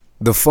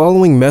The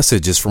following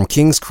message is from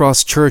King's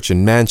Cross Church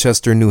in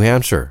Manchester, New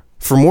Hampshire.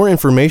 For more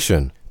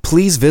information,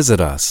 please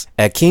visit us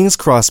at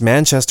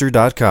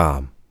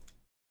kingscrossmanchester.com.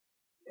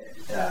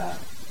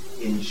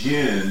 In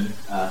June,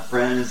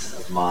 friends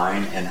of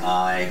mine and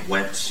I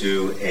went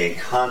to a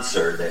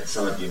concert that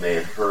some of you may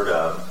have heard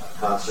of, a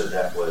concert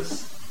that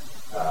was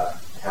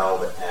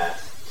held at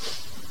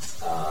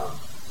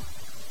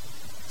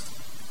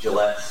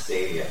Gillette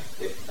Stadium.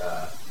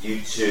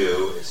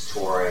 U2 is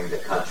touring the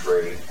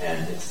country,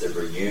 and it's the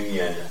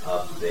reunion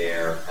of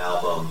their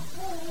album,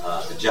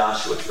 The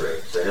Joshua Tree.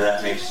 So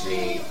that makes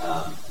me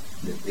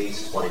at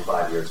least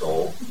 25 years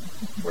old,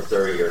 or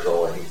 30 years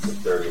old. I think it's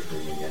the 30th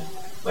reunion.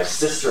 My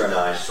sister and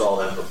I saw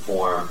them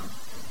perform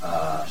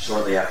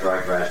shortly after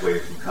I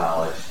graduated from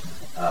college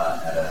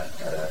at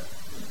a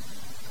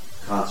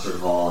concert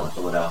hall in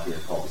Philadelphia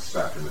called the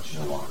Spectrum, which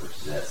no longer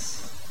exists.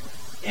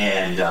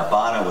 And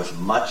Bono was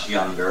much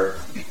younger,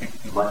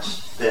 much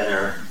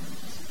thinner,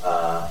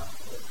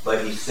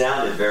 but he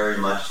sounded very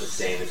much the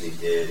same as he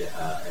did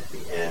at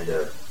the end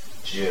of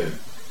June.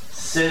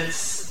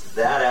 Since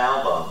that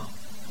album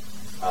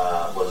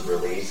was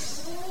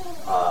released,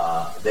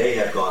 they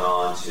have gone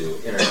on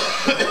to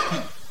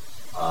international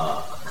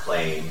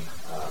acclaim,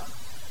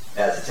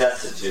 as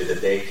attested to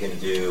that they can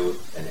do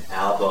an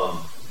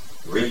album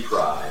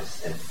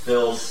reprise and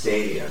fill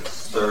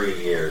stadiums 30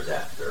 years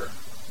after.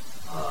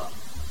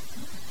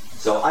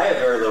 So I have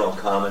very little in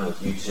common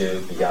with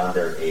U2 beyond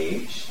their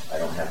age. I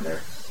don't have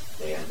their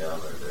fandom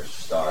or their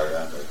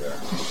stardom or their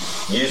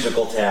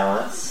musical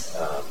talents.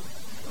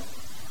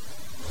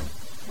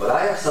 But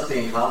I have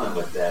something in common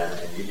with them,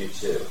 and you do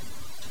too.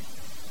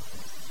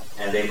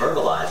 And they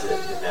verbalize it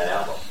in that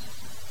album.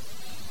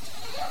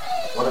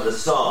 One of the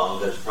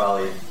songs that's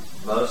probably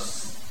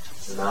most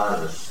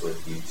synonymous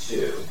with U2,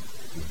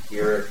 you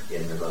hear it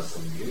in the most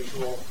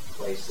unusual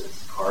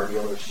places, car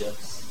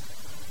dealerships,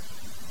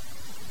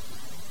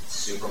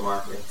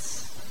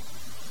 supermarkets,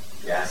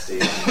 gas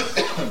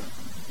stations,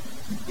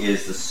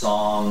 is the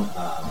song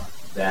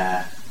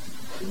that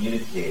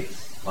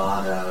communicates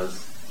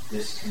Bono's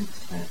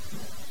discontentment,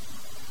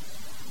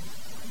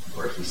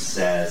 where he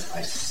says,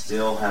 I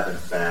still haven't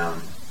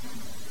found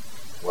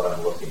what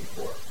I'm looking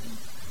for.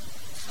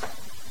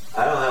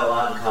 I don't have a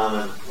lot in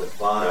common with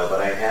Bono,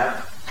 but I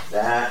have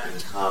that in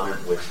common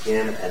with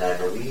him, and I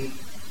believe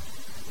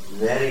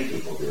many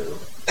people do.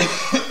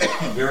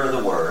 Here are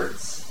the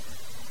words.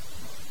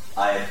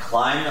 I have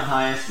climbed the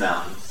highest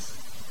mountains.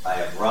 I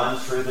have run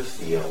through the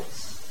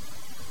fields.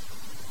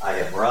 I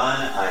have run,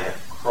 I have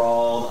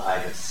crawled, I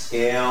have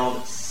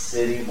scaled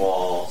city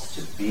walls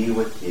to be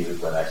with you,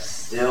 but I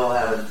still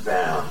haven't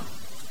found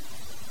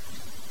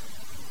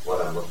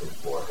what I'm looking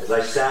for. As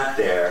I sat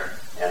there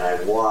and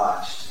I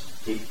watched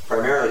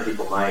primarily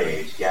people my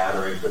age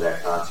gathering for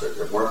that concert,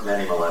 there weren't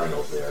many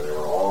millennials there. They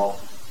were all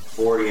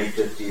 40 and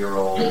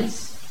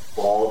 50-year-olds,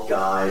 bald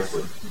guys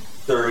with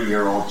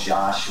 30-year-old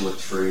Joshua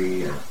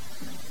Tree and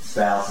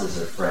spouses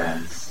or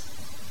friends.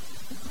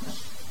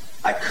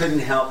 I couldn't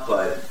help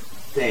but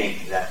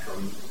think that for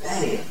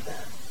many of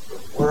them, the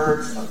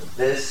words of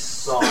this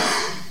song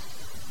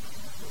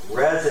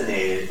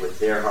resonated with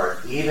their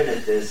heart, even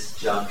at this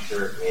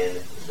juncture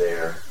in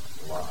their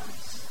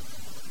lives.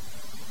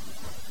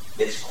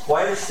 It's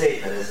quite a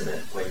statement, isn't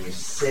it, when you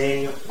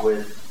sing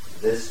with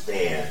this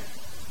band,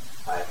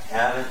 I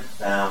haven't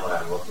found what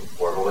I'm looking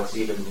for. But what's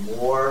even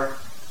more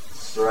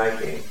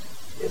striking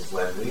is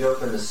when we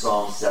open to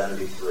Psalm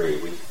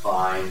 73, we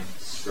find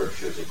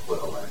Scripture's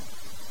equivalent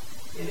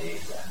in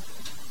Asaph.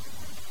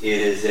 It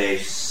is a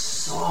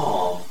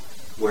psalm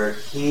where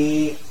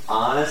he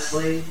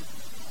honestly,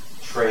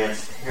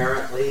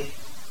 transparently,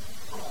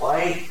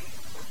 quite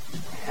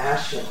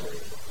passionately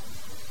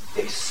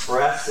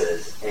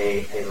expresses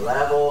a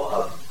level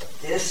of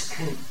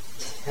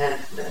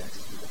discontentment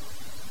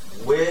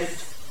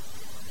with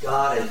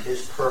God and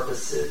his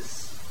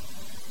purposes.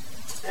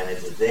 And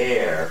it's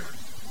there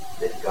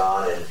that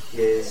God and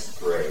his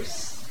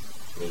grace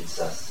meets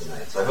us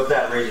tonight. So I hope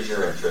that raises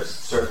your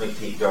interest. Certainly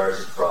Pete Dars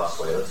at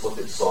Crossway. Let's look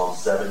at Psalm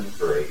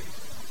 73.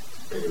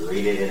 We're going to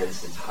read it in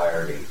its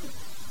entirety.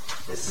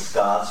 This is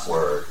God's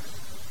Word.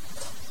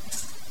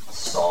 A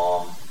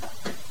Psalm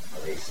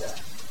of Asaph.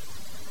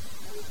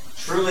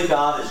 Truly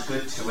God is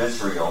good to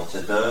Israel,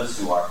 to those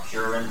who are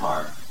pure in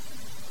heart.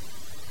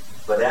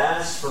 But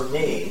as for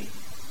me,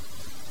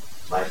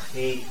 my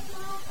feet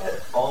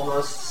had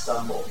almost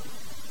stumbled.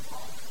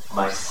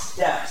 My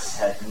steps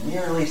had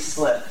nearly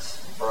slipped,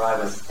 for I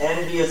was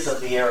envious of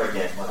the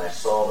arrogant when I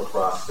saw the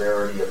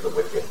prosperity of the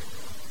wicked.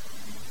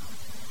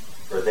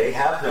 For they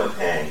have no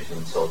pangs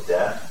until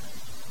death.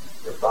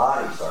 Their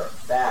bodies are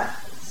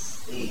fat and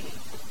sleek.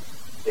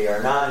 They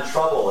are not in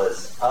trouble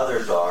as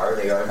others are.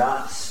 They are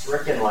not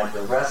stricken like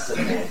the rest of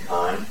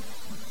mankind.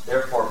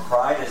 Therefore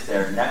pride is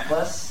their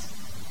necklace.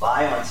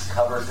 Violence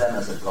covers them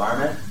as a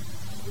garment.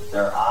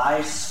 Their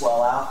eyes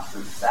swell out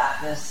through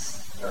fatness.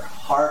 Their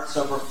hearts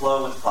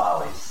overflow with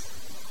follies.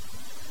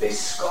 They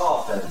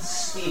scoff and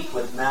speak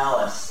with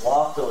malice.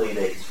 Loftily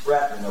they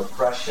threaten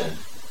oppression.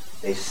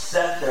 They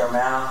set their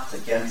mouths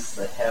against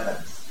the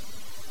heavens.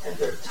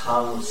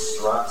 tongue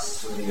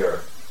struts through the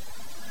earth.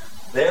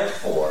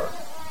 Therefore,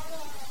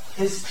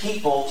 his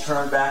people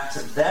turn back to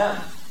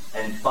them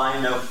and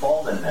find no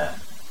fault in them.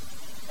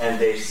 And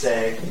they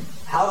say,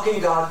 how can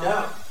God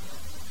know?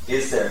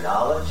 Is there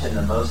knowledge in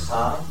the Most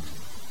High?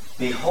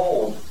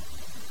 Behold,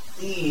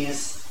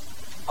 these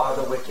are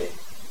the wicked.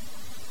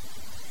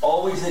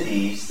 Always at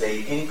ease,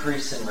 they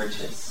increase in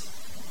riches.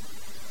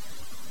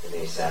 And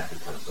Asaph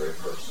becomes very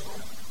personal.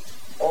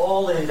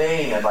 All in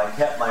vain have I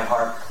kept my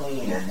heart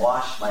clean and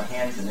washed my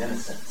hands in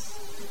innocence.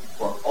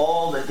 For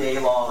all the day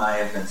long I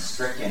have been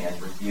stricken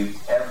and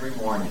rebuked every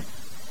morning.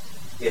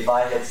 If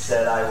I had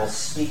said, I will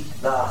speak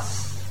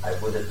thus, I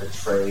would have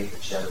betrayed the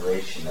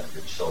generation of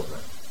your children.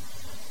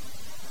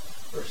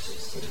 Verse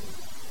 16.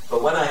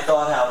 But when I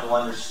thought how to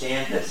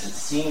understand this, it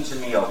seemed to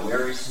me a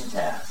wearisome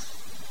task,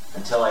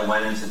 until I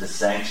went into the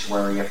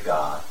sanctuary of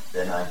God.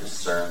 Then I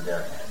discerned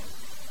their end.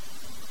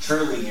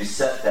 Truly you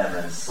set them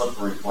in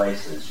slippery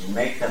places. You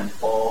make them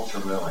fall to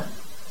ruin.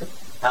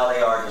 How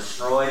they are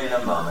destroyed in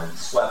a moment,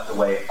 swept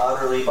away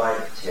utterly by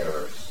the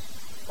terrors.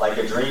 Like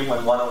a dream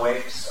when one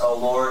awakes, O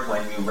Lord,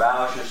 when you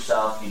rouse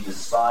yourself, you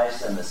despise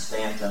them as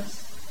phantoms.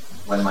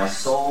 When my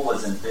soul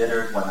was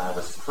embittered, when I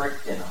was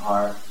pricked in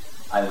heart,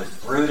 I was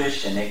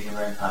brutish and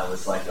ignorant. I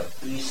was like a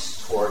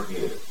beast toward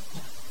you.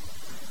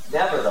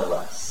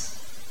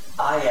 Nevertheless,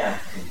 I am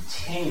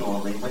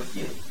continually with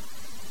you.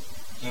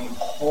 You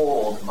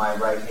hold my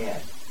right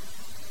hand.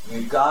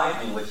 You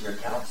guide me with your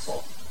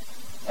counsel,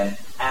 and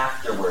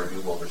afterward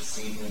you will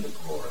receive me to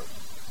glory.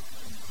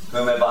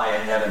 Whom have I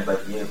in heaven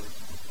but you?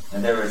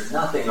 And there is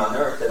nothing on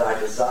earth that I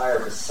desire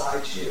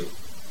besides you.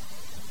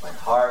 My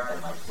heart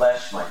and my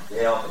flesh might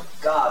fail, but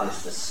God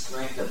is the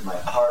strength of my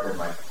heart and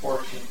my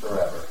portion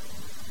forever.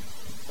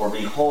 For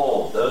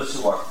behold, those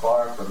who are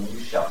far from you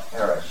shall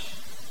perish.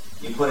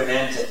 You put an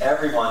end to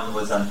everyone who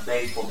is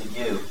unfaithful to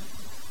you.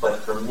 But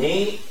for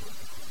me,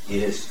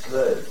 it is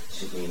good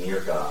to be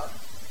near God.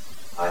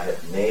 I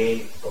have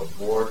made the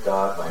Lord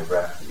God my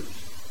refuge,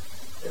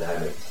 that I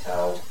may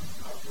tell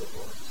of your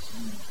works.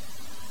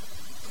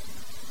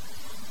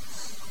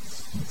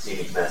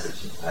 Seating's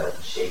message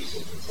entitled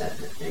Chasing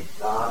Contentment. May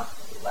God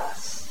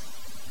bless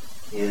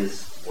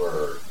his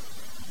word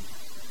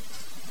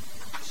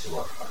to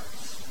our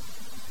hearts.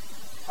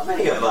 How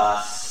many of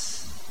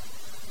us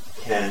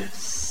can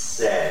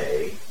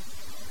say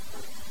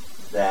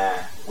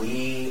that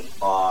we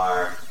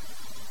are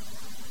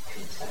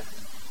content?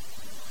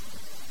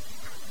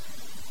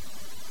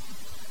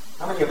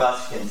 How many of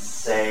us can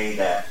say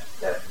that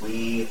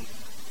we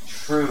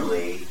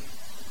truly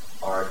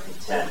are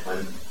content?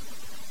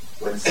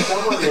 When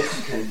someone is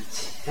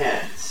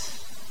content,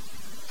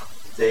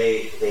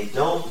 they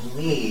don't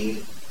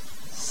need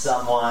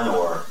someone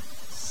or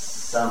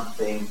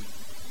something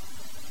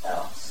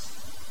else.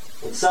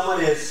 When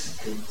someone is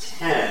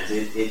content,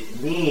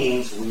 it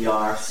means we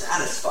are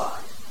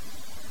satisfied.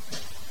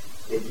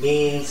 It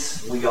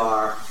means we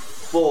are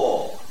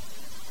full.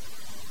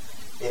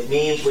 It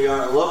means we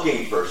aren't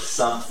looking for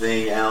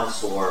something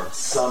else or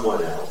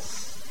someone else.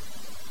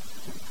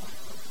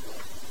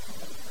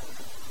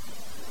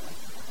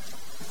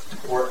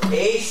 For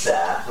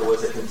Asaph, who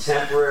was a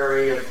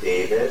contemporary of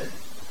David,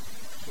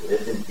 he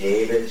lived in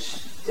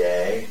David's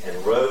day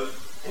and wrote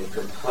and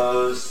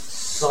composed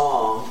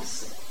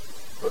songs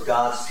for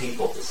God's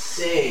people to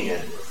sing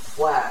and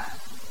reflect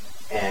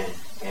and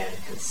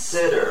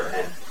consider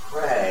and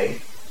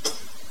pray.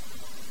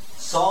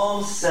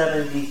 Psalm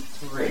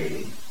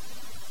 73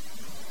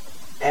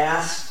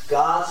 asks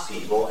God's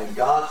people, and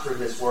God through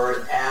his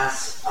word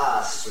asks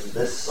us through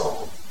this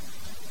psalm,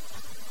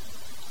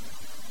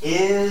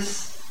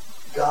 is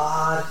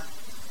God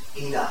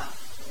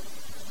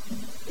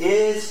enough?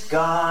 Is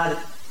God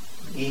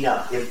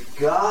enough? If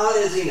God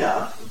is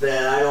enough,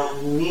 then I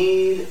don't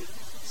need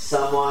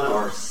someone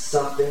or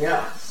something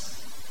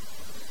else.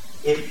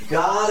 If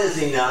God is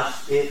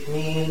enough, it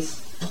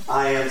means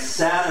I am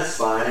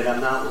satisfied and I'm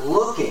not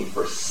looking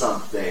for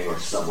something or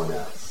someone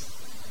else.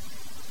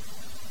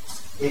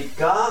 If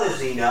God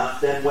is enough,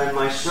 then when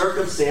my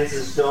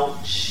circumstances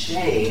don't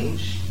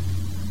change,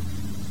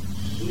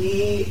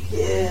 he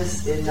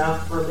is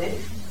enough for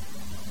me.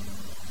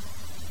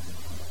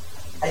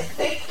 I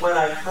think when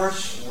I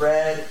first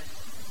read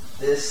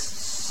this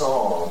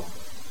psalm,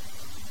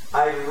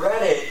 I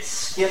read it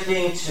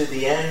skipping to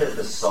the end of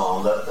the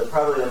psalm,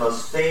 probably the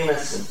most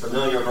famous and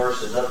familiar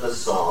verses of the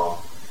psalm,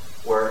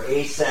 where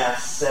Asaph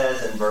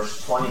says in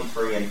verse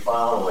 23 and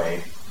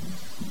following,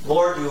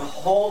 Lord, you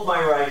hold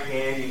my right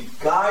hand, you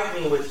guide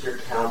me with your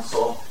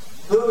counsel.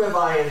 Who am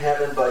I in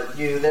heaven but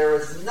you? There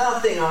is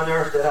nothing on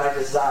earth that I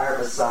desire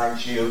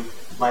besides you.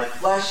 My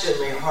flesh and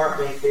my heart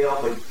may fail,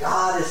 but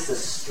God is the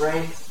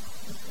strength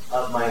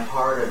of my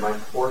heart and my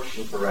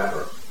portion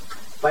forever.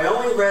 If I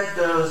only read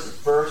those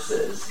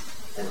verses,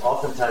 and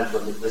oftentimes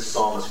when this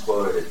psalm is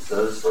quoted, it's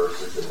those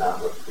verses and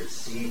not what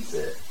precedes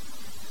it,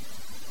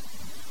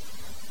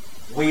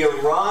 we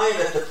arrive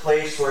at the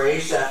place where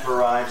Asaph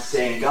arrives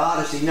saying,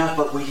 God is enough,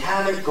 but we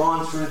haven't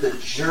gone through the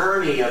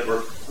journey of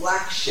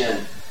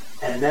reflection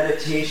and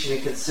meditation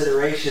and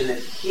consideration that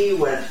he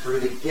went through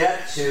to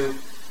get to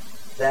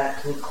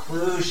that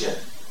conclusion.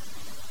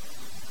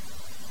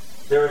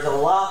 There is a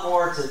lot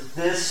more to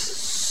this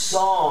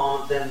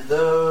psalm than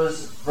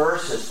those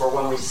verses. For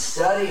when we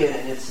study it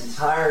in its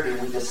entirety,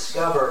 we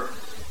discover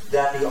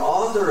that the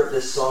author of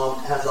this psalm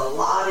has a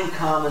lot in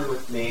common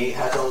with me,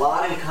 has a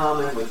lot in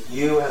common with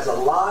you, has a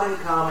lot in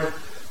common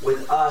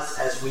with us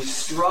as we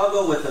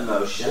struggle with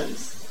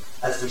emotions,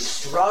 as we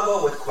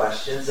struggle with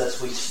questions,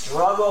 as we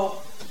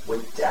struggle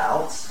with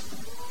doubts,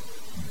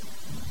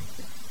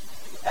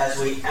 as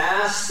we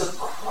ask the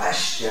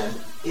question,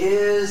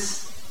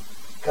 is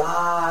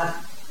God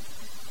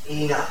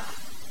enough?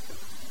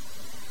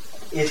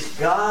 Is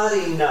God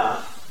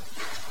enough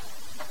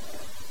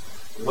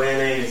when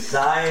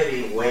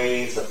anxiety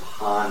weighs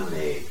upon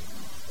me?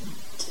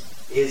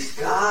 Is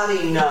God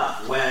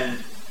enough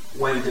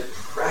when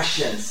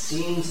depression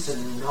seems to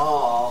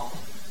gnaw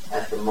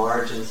at the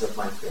margins of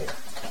my faith?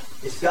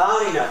 Is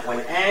God enough when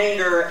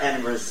anger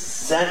and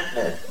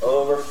resentment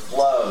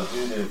overflow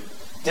due to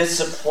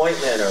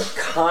disappointment or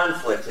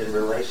conflict in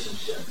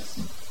relationships?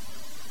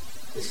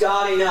 Is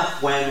God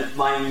enough when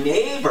my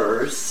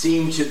neighbors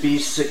seem to be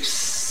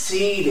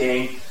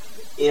succeeding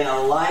in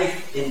a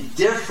life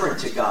indifferent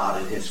to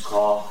God and his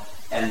call,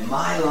 and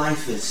my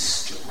life is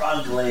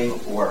struggling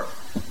or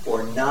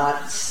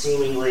not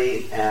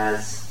seemingly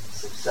as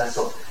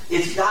successful?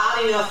 Is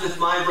God enough if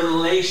my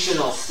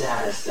relational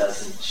status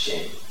doesn't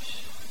change?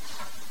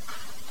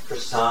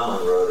 Chris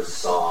Tomlin wrote a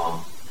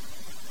song.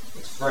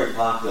 It's very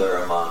popular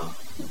among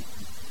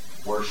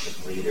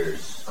worship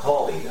leaders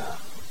called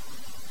Enough.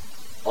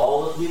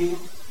 All of you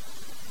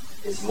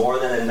is more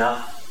than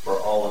enough for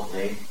all of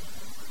me,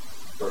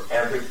 for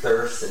every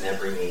thirst and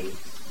every need.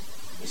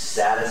 You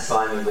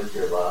satisfy me with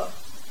your love,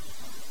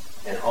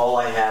 and all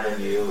I have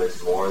in you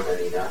is more than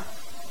enough.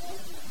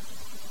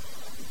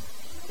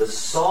 The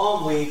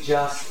psalm we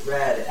just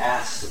read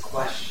asks the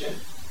question,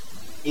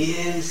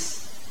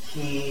 is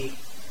he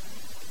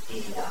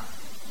enough?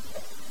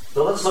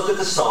 So let's look at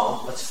the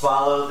psalm. Let's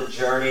follow the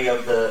journey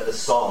of the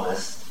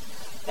psalmist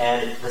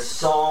and the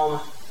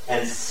psalm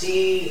and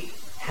see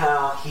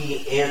how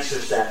he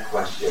answers that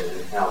question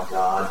and how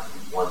God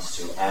wants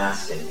to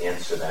ask and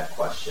answer that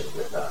question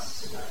with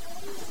us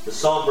tonight. The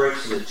psalm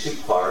breaks into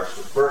two parts.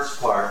 The first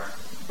part,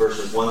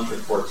 verses 1 through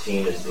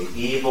 14, is the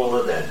evil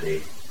of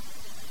envy.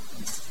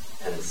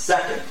 And the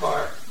second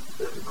part,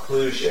 the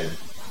conclusion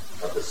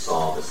of the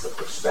psalm, is the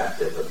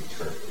perspective of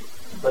eternity.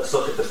 Let's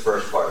look at the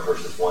first part,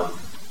 verses 1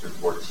 through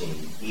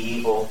 14, the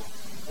evil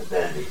of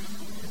envy.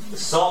 The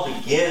psalm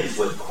begins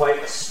with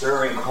quite a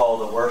stirring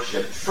call to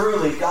worship.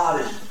 Truly, God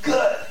is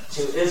good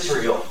to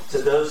Israel,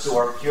 to those who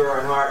are pure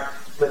in heart.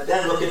 But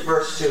then look at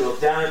verse 2.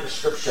 Look down at the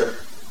scripture.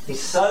 He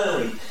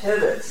suddenly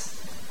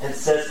pivots and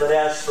says, but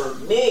as for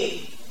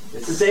me,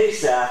 this is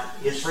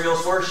Asaph,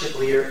 Israel's worship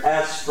leader,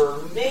 as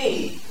for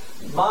me,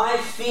 my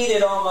feet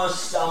had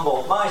almost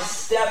stumbled. My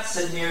steps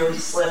had nearly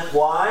slipped.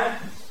 Why?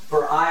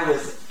 For I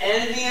was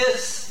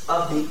envious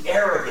of the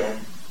arrogant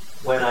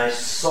when I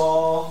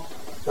saw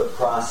the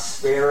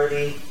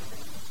prosperity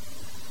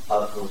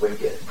of the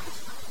wicked.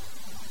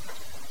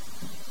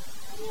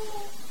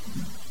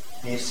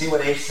 Do you see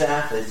what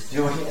Asaph is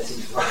doing as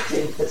he's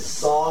writing this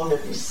song to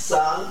be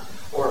sung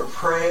or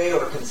prayed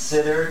or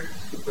considered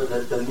for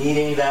the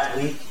meeting that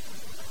week?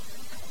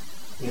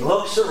 He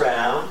looks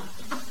around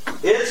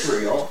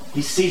Israel.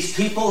 He sees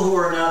people who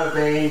are not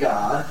obeying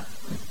God,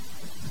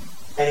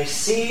 and he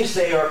sees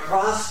they are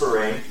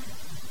prospering.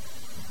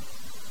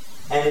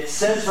 And it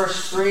says,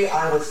 verse 3,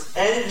 I was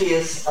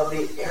envious of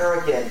the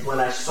arrogant when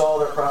I saw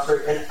their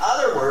prosperity. In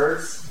other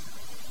words,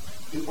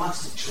 he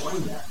wants to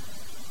join them.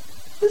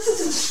 This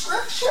is in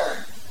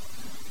Scripture.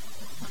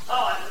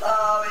 Oh, I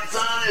love its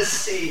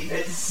honesty.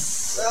 It's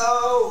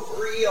so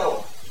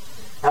real.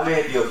 How many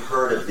of you have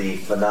heard of the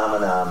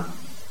phenomenon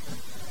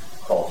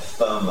called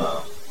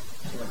FOMO?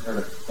 You ever heard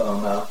of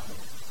FOMO?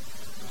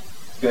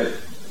 Good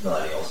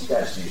millennials. You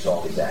guys use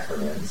all these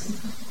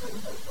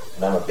acronyms.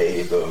 And I'm a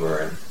baby boomer.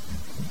 And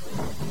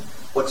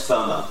what's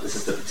FOMO? This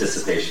is the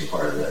participation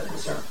part of the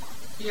sermon.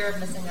 Fear of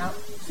missing out.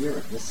 Fear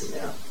of missing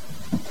out.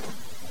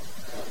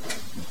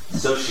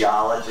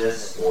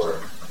 Sociologists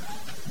or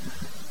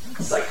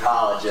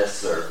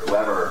psychologists or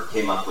whoever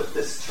came up with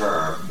this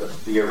term, the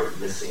fear of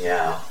missing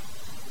out,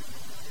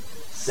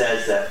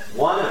 says that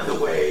one of the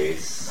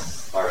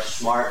ways our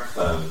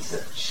smartphones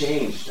have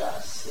changed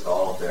us with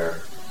all of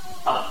their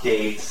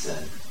updates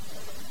and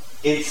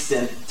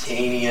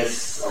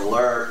instantaneous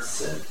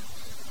alerts and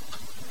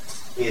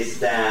is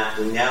that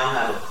we now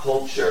have a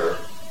culture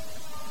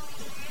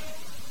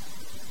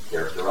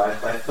characterized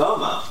by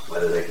FOMO,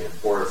 whether they can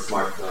afford a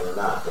smartphone or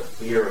not, the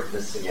fear of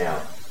missing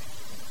out.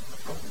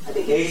 I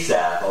think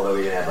Asaph, although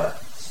he didn't have a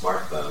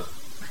smartphone,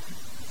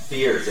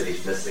 fears that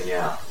he's missing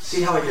out.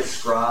 See how he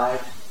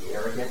described the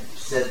arrogant? He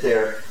said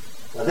there,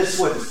 now this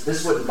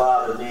wouldn't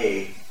bother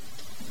me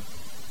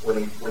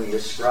when he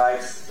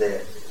describes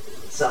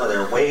some of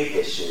their weight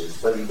issues,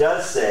 but he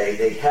does say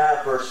they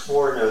have, verse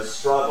 4, no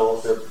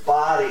struggles. Their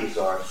bodies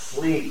are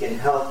sleek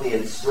and healthy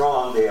and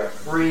strong. They are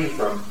free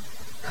from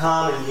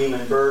common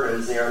human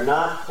burdens. They are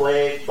not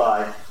plagued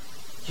by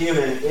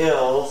human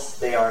ills.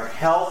 They are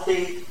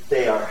healthy.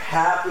 They are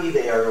happy.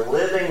 They are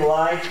living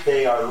life.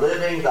 They are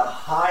living the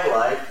high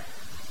life.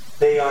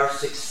 They are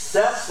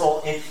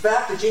successful. In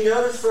fact, did you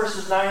notice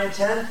verses 9 and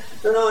 10?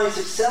 They're not only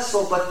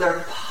successful, but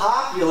they're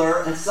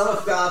popular, and some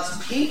of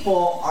God's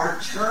people are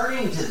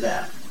turning to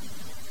them.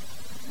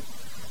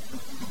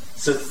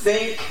 So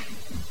think,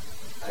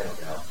 I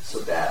don't know,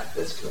 so bad,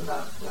 that's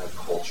not a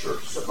culture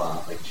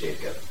savant like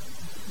Jacob.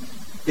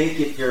 Think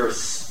if you're a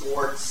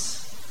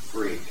sports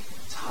freak,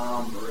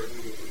 Tom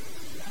Brady,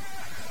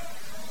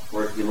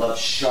 or if you love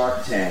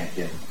Shark Tank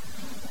and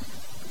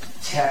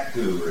tech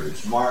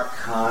gurus, Mark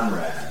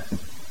Conrad,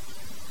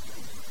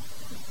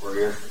 or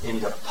you're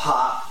into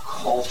pop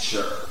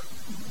culture,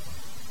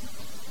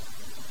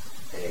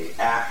 a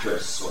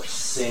actress or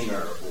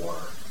singer, or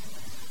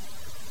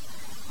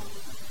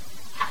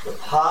the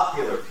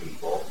popular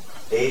people,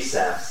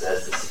 Asaph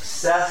says, the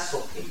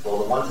successful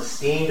people, the ones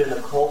esteemed in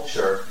the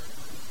culture,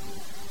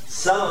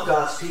 some of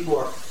God's people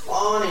are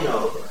fawning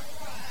over.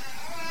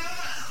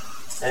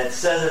 And it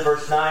says in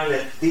verse 9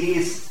 that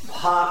these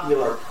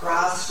popular,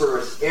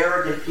 prosperous,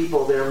 arrogant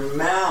people, their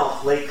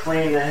mouth lay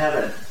claim to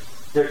heaven.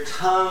 Their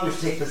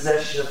tongues take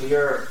possession of the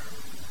earth.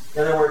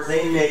 In other words,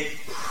 they make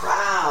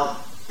proud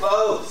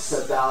boasts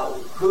about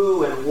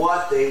who and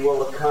what they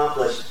will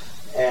accomplish.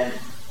 And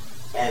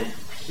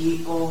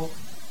people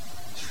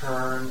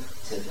turn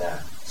to them.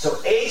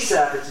 So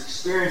Asaph has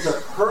experienced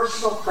a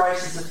personal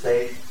crisis of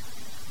faith.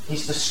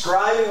 He's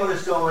describing what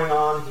is going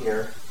on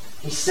here.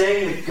 He's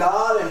saying to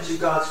God and to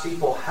God's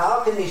people,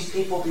 how can these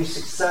people be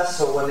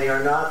successful when they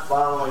are not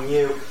following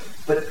you?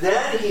 But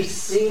then he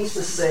seems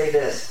to say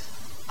this,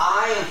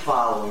 I am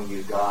following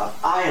you, God.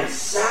 I am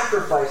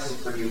sacrificing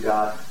for you,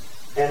 God.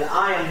 And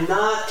I am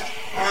not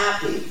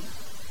happy.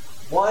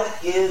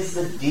 What is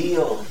the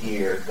deal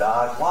here,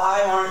 God?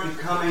 Why aren't you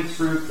coming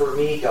through for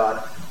me,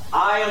 God?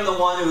 I am the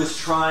one who is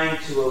trying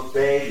to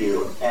obey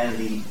you. And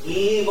the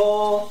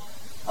evil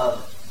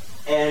of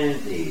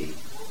envy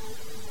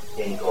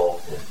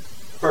engulfed him.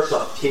 First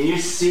off, can you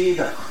see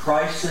the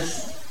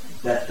crisis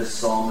that the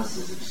psalmist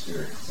is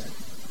experiencing?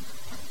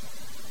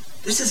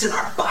 This is in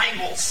our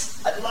Bibles.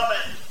 I love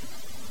it.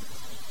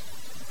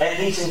 And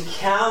he's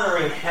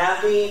encountering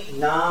happy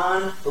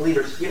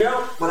non-believers. You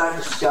know what I've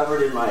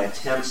discovered in my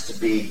attempts to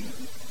be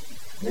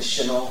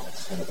missional,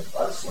 that's kind of a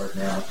buzzword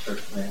now,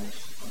 church language,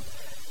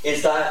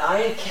 is that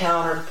I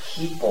encounter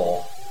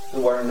people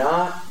who are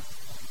not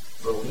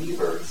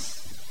believers,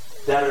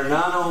 that are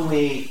not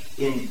only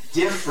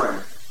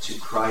indifferent to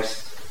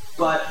Christ,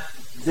 but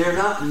they're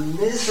not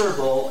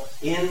miserable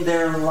in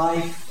their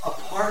life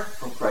apart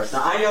from Christ.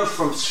 Now, I know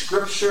from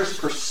Scripture's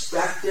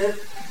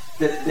perspective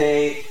that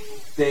they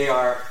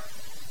are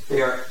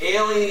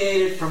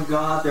alienated from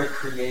God, their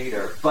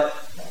Creator. But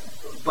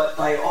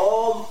by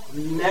all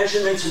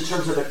measurements in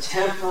terms of a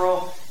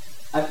temporal,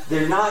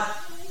 they're not.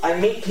 I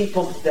meet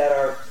people that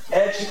are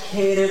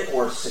educated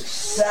or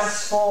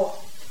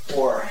successful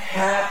or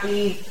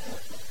happy,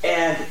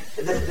 and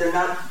they're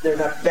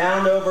not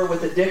bound over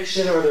with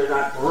addiction, or they're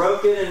not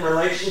broken in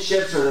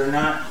relationships, or they're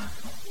not.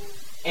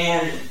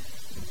 And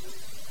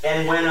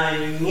when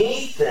I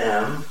meet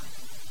them,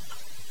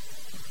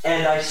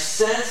 and I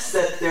sense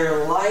that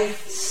their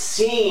life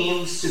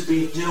seems to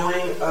be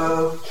doing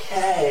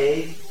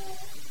okay,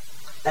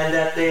 and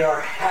that they are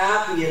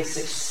happy and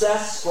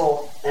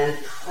successful and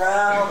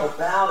proud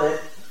about it,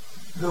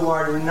 who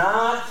are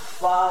not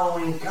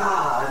following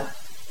God,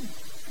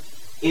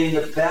 in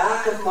the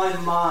back of my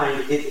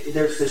mind,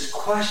 there's this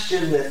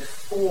question that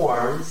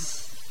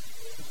forms,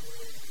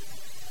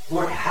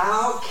 Lord,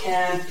 how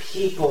can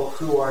people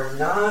who are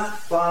not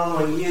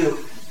following you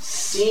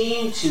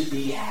seem to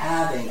be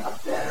having a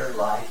better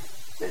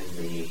life than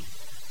me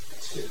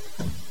too?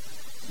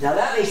 Now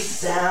that may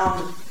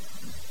sound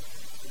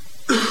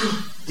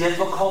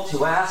difficult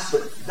to ask,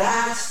 but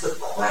that's the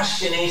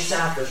question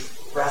Asaph is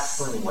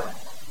wrestling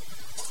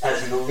with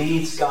as he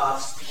leads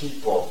God's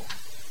people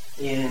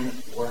in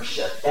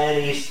worship.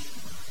 And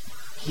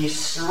he's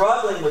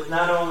struggling with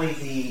not only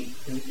the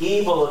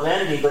evil of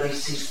envy, but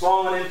he's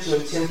fallen into,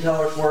 in Tim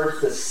Keller's words,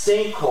 the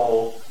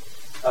sinkhole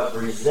of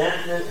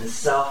resentment and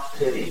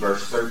self-pity,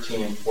 verse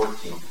 13 and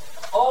 14.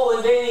 All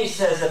in vain, he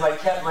says, have I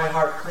kept my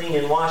heart clean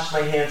and washed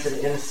my hands in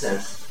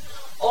innocence.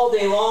 All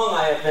day long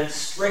I have been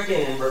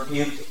stricken and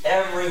rebuked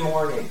every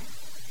morning.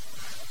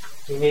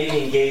 He may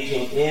be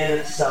engaging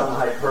in some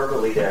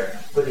hyperbole there,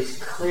 but he's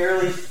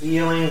clearly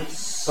feeling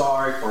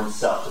sorry for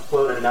himself. To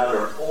quote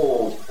another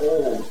old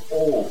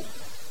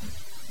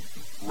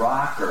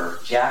rocker,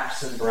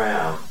 Jackson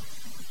Brown,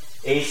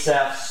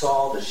 Asaph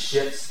saw the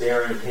ships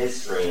bearing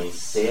his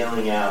dreams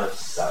sailing out of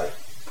sight.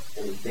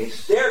 And he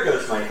thinks, there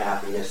goes my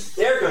happiness,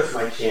 there goes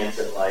my chance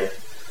at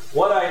life.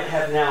 What I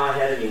have now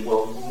ahead of me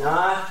will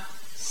not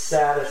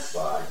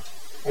satisfy.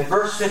 In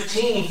verse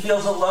 15, he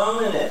feels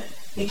alone in it.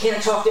 He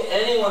can't talk to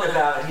anyone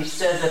about it. He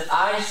says, if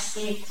I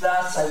speak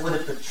thus, I would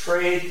have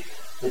betrayed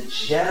the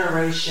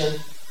generation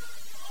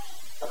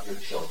of your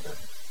children.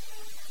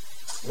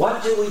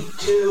 What do we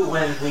do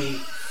when we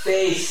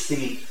face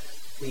the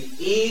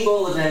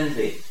evil of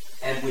envy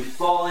and we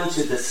fall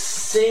into the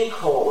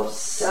sinkhole of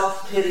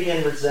self-pity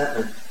and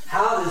resentment?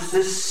 How does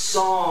this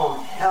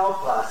psalm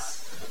help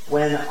us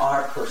when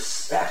our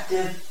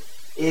perspective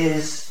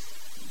is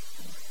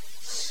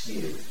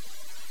skewed?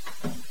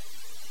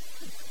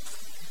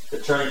 The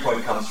turning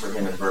point comes for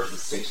him in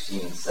verses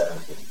 16 and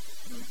 17.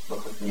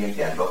 Look with me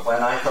again. But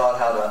when I thought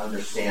how to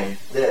understand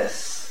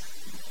this,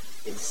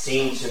 it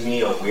seemed to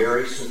me a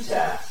wearisome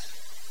task.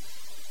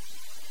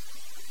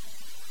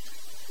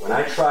 When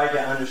I tried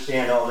to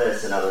understand all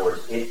this, in other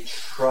words, it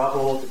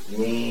troubled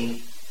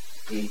me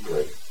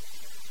deeply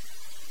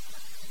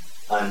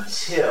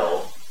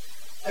until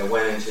I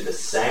went into the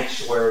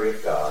sanctuary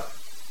of God,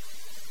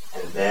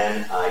 and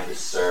then I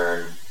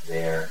discerned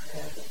their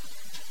end.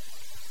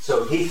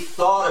 So he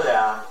thought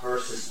about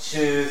verses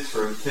 2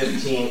 through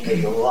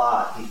 15 a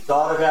lot. He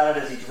thought about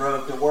it as he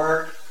drove to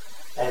work,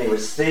 and he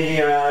was thinking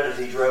about it as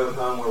he drove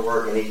home from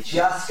work, and he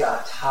just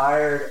got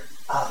tired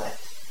of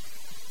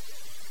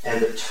it.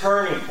 And the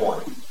turning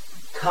point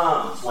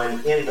comes when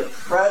in the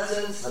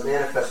presence, the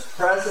manifest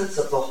presence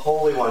of the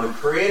Holy One who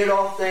created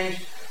all things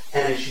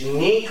and is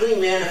uniquely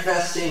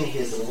manifesting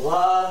his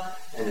love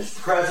and his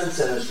presence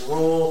and his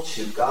rule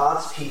to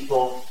God's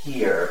people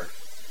here,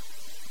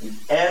 he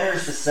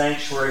enters the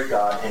sanctuary of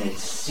God and he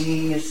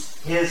sees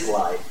his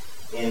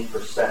life in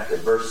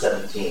perspective. Verse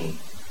 17.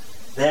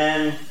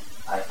 Then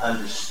I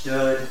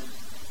understood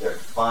their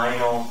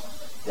final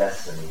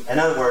destiny. In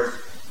other words,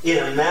 in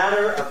a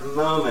matter of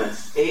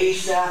moments,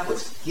 Asaph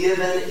was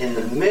given in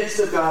the midst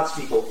of God's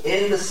people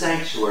in the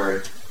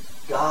sanctuary,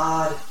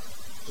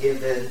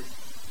 God-given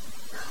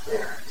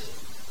clarity.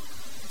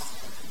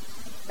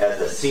 As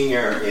a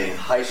senior in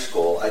high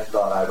school, I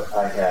thought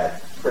I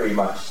had pretty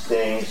much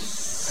things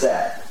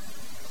set.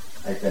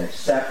 I'd been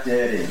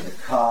accepted into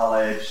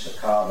college,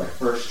 my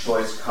first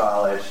choice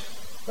college,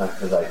 not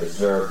because I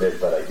deserved it,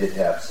 but I did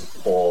have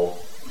some pull.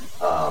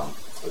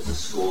 It was a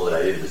school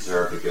that I didn't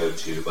deserve to go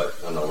to, but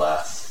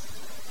nonetheless,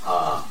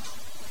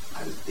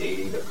 I was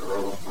dating the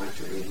girl of my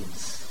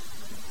dreams.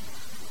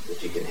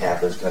 If you can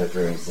have those kind of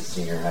dreams as a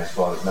senior in high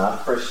school. I was not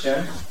a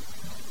Christian.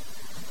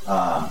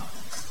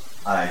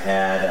 I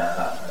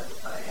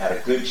had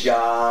a good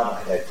job.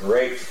 I had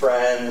great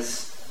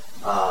friends.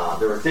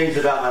 There were things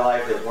about my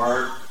life that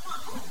weren't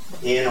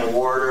in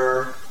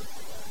order,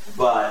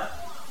 but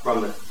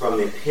from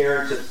the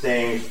appearance of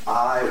things,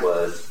 I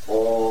was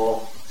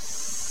all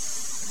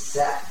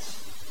set.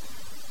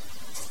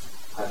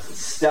 I was in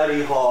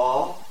study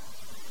hall,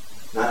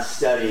 not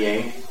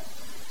studying,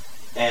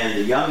 and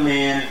the young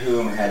man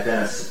whom had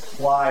been a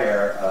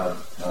supplier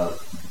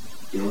of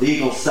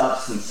illegal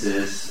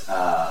substances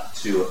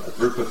to a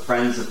group of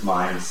friends of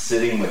mine was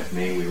sitting with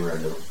me. We were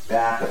in the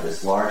back of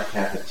this large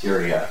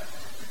cafeteria,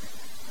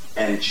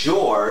 and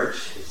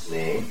George, his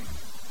name,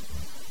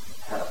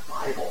 had a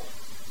Bible.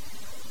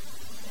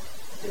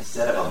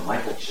 Instead of a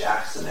Michael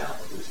Jackson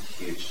album, it was a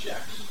huge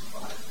Jackson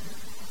Bible.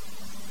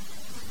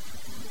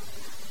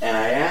 And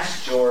I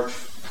asked George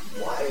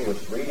why he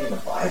was reading the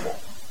Bible.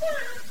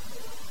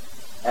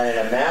 And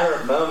in a matter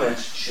of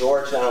moments,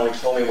 George not only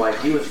told me why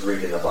he was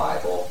reading the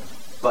Bible,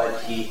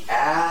 but he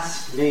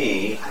asked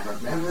me, I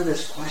remember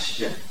this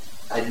question.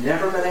 I'd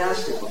never been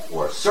asked it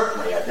before.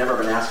 Certainly, I'd never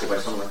been asked it by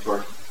someone like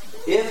George.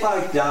 If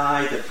I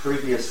died the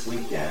previous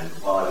weekend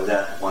while I was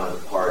at one of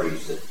the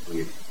parties that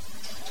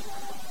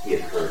he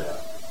had heard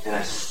of, and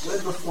I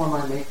stood before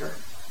my Maker,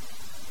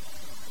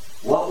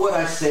 what would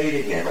I say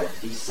to him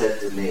if he said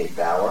to me,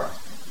 Bauer,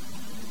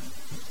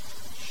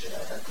 should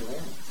I have you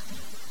in?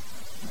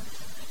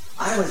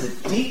 I was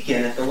a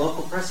deacon at the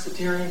local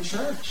Presbyterian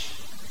church.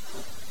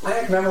 I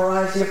had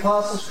memorized the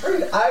Apostles'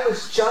 Creed. I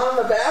was John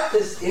the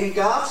Baptist in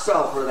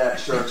Godspell for that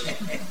church.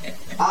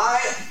 I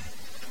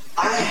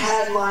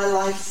had my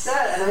life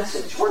set, and I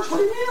said, George, what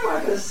do you mean am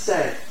I going to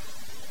say?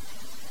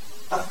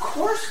 Of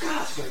course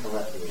God's going to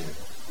let me in.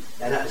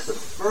 And that was the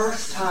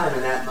first time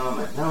in that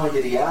moment, not only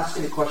did he ask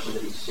me the question,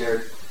 that he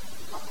shared,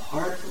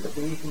 apart from the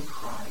faith in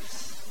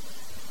Christ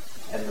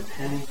and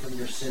repenting from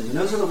your sins. And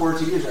those are the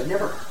words he used. I'd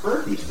never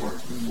heard these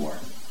words before.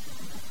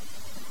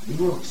 You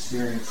will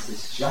experience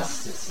his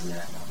justice in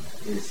that moment,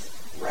 his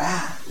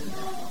wrath in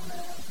that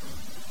moment.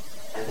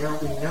 And there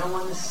will be no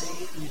one to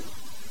save you.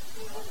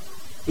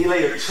 He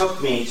later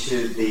took me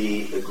to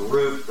the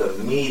group, the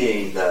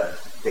meeting, the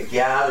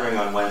gathering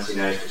on Wednesday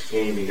nights, which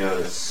came to be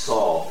known as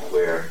SALT,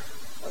 where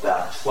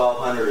about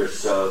 1,200 or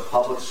so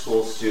public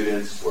school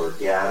students were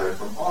gathered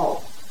from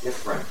all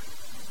different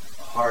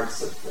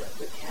parts of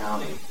the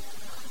county.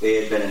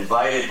 They had been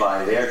invited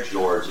by their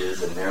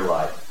Georges in their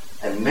life,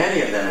 and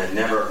many of them had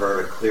never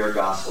heard a clear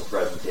gospel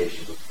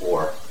presentation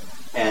before.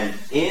 And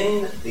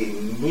in the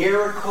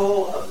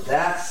miracle of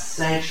that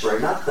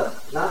sanctuary, not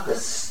the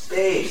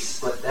space,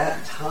 but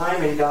that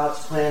time in God's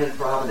plan and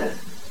providence,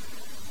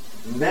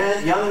 men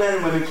young men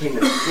and women came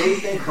to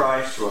faith in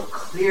Christ through a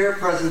clear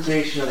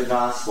presentation of the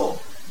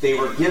gospel. They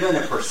were given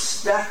a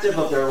perspective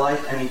of their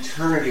life and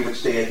eternity,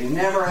 which they had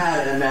never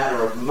had in a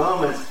matter of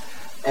moments.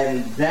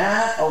 And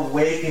that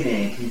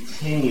awakening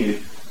continued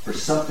for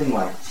something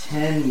like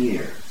 10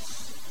 years.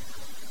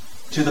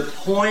 To the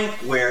point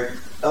where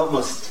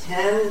almost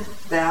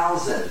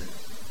 10,000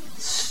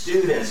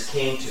 students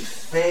came to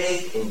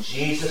faith in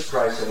Jesus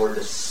Christ and were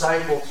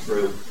discipled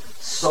through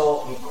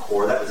Salt and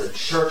Core. That was a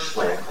church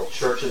plant called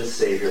Church of the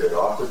Savior that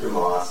Arthur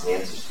DeMoss,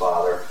 Nancy's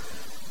father,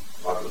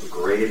 Arthur was a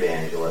great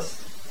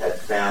evangelist, had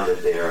founded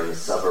there in the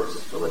suburbs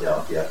of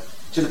Philadelphia.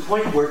 To the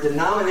point where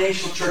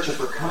denominational churches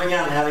were coming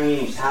out and having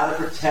meetings, how to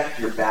protect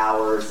your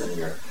bowers and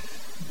your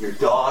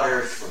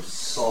daughters from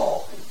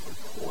salt and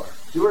from core.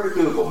 If you were to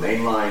Google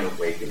Mainline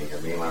Awakening or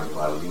Mainline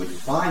Revival, you would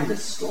find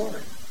this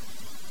story.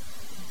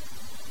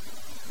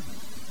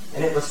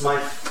 And it was my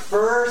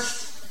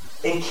first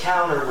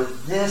encounter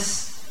with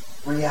this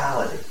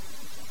reality.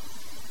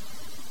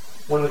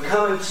 When we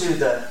come into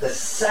the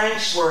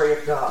sanctuary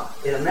of God,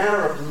 in a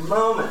matter of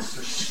moments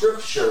through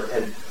Scripture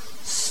and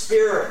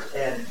Spirit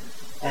and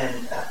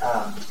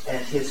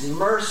His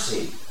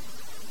mercy,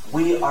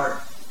 we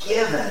are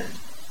given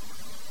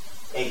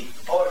an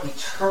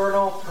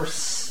eternal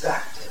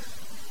perspective.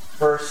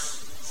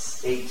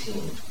 Verse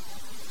 18.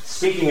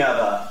 Speaking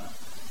of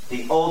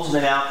the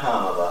ultimate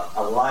outcome of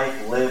a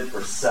life lived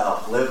for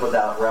self, lived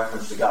without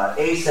reference to God,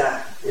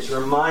 Asaph is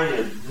reminded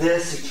of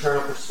this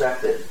eternal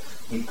perspective.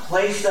 He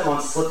placed them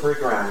on slippery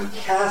ground. He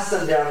cast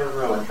them down to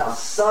ruin. How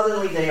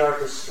suddenly they are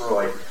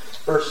destroyed.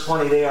 Verse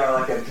 20, they are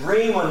like a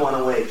dream when one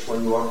awakes.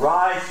 When you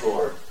arise,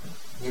 Lord,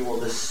 you will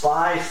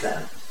despise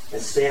them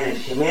and stand in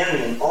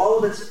humanity in all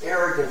of its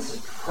arrogance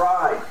and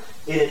pride,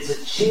 in its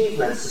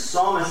achievements. The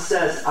psalmist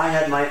says, I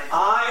had my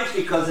eyes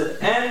because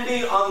of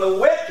envy on the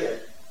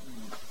wicked,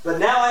 but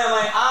now I have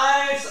my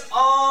eyes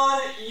on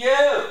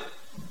you.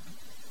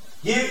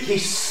 He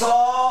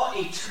saw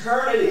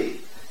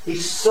eternity. He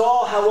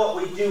saw how what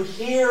we do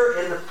here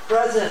in the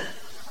present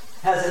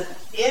has an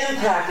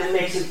impact and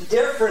makes a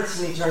difference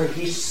in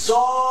eternity. He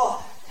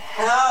saw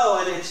hell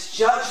and its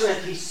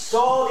judgment. He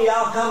saw the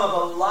outcome of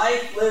a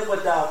life lived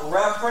without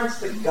reference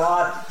to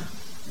God.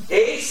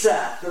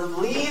 Asaph, the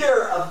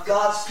leader of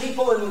God's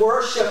people in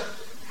worship,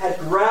 had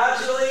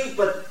gradually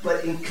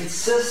but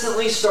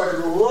inconsistently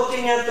started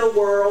looking at the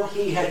world.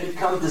 He had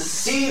become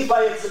deceived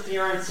by its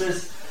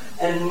appearances.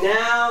 And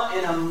now,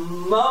 in a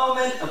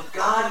moment of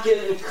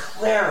God-given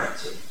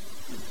clarity,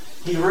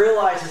 he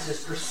realizes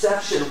his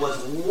perception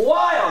was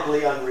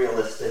wildly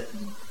unrealistic.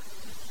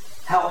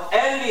 How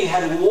envy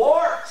had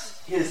warped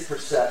his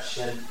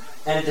perception,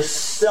 and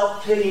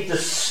self-pity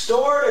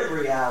distorted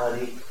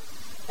reality.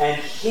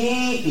 And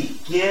he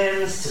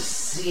begins to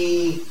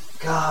see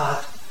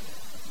God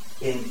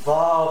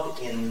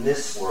involved in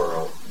this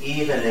world,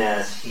 even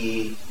as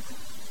he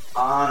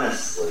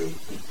honestly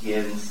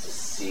begins to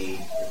see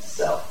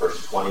himself.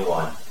 Verse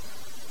 21.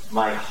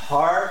 My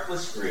heart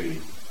was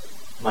grieved.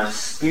 My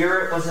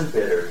spirit was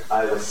embittered.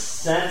 I was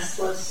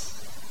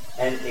senseless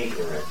and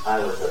ignorant. I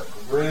was a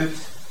brute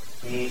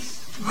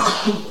beast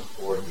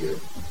before you.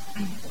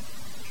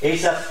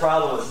 Asaph's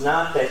problem was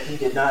not that he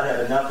did not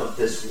have enough of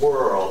this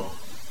world.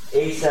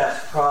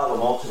 Asaph's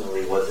problem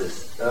ultimately was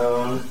his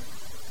own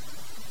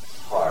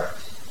heart.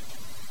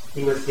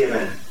 He was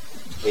given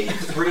a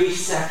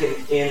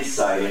 3-second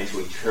insight into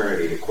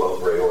eternity, to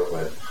quote Ray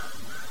Ortlund,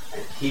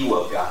 and he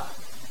woke up.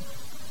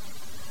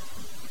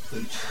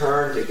 He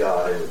turned to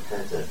God in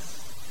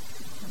repentance,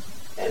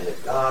 and the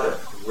God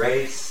of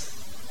grace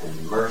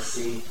and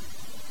mercy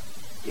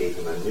gave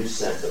him a new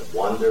sense of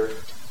wonder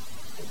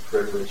and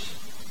privilege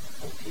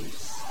and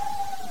peace.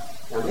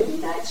 Now maybe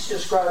that's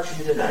describes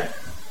you tonight.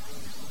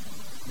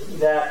 Maybe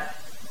that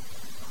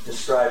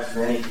describes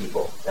many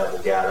people that will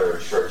gather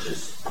in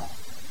churches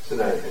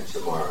tonight and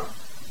tomorrow.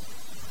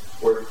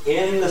 We're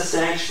in the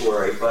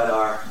sanctuary, but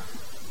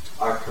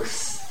our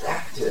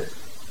perspective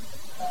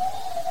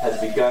has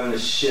begun to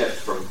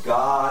shift from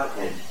God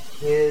and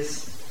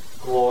His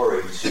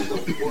glory to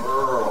the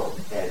world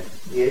and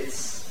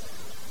its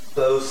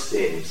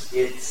boastings,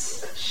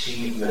 its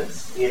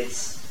achievements,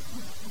 its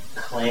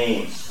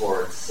claims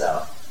for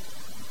itself.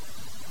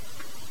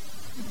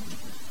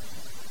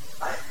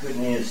 I have good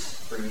news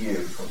for you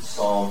from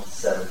Psalm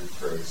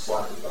 73. So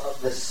I love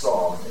this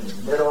psalm in the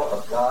middle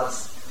of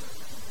God's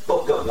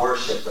book of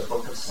worship, the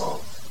book of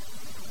Psalms.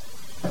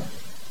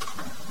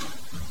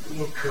 Be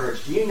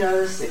encouraged. Do you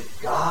notice that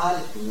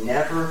God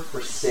never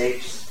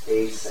forsakes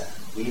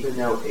Asaph, even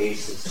though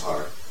Asaph's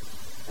heart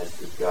has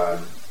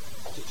begun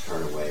to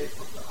turn away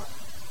from God?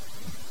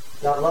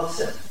 God loves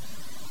him.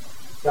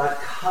 God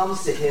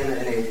comes to him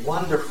in a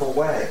wonderful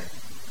way.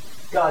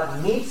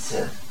 God meets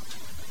him.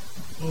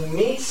 He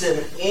meets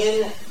him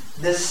in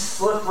this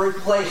slippery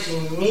place.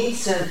 He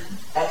meets him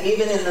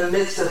even in the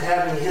midst of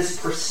having his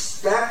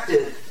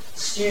perspective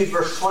skewed.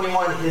 Verse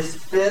 21,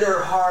 his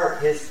bitter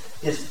heart, his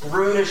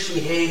brutish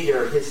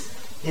behavior,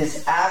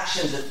 his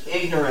actions of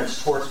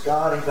ignorance towards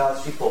God and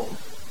God's people.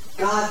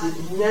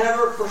 God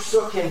never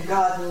forsook him.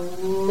 God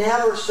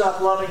never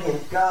stopped loving him.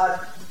 God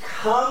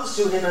comes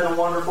to him in a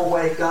wonderful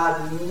way.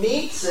 God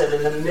meets him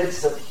in the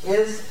midst of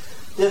his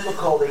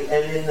difficulty.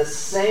 And in the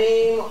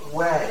same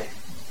way,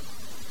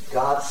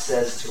 God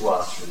says to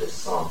us through this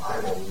psalm, I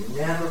will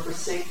never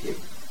forsake you.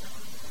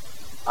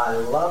 I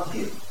love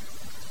you.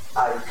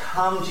 I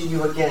come to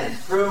you again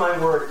through my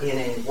word in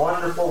a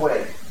wonderful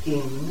way.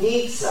 He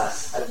meets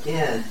us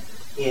again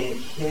in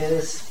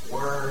his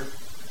word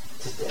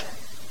today.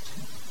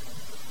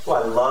 That's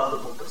why I love the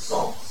book of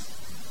Psalms.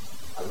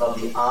 I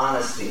love the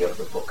honesty of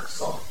the book of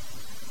Psalms.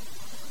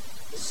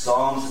 The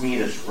Psalms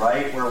meet us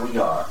right where we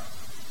are.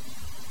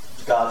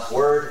 God's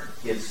word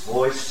gives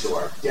voice to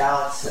our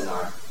doubts and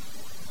our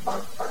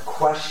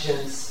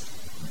questions.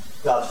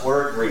 God's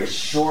word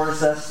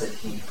reassures us that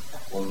he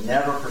will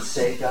never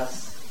forsake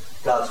us.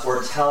 God's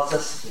word tells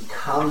us he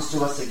comes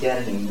to us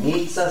again. He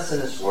meets us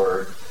in his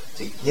word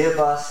to give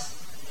us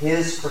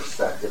his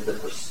perspective, the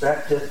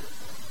perspective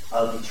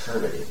of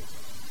eternity.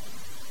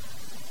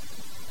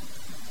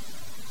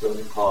 So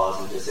we pause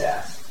and just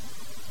ask,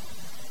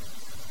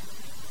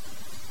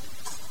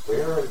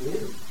 where are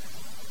you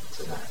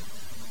tonight?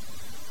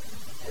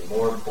 And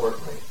more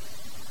importantly,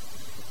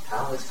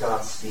 how is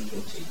God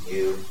speaking to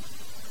you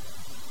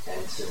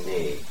and to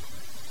me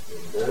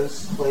in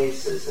those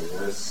places, in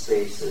those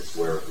spaces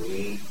where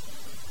we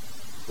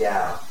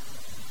doubt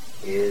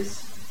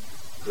his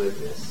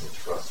goodness and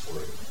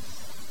trustworthiness?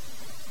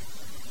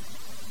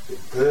 The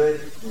good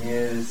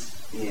news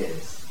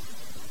is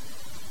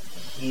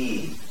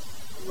he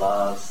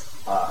loves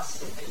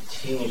us and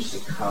continues to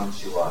come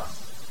to us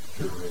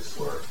through his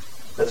word.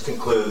 Let's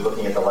conclude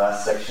looking at the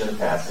last section of the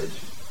passage,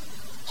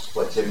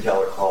 what Tim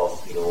Keller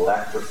calls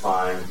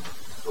electrifying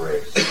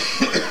grace.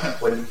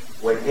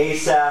 When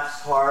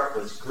Asaph's heart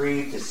was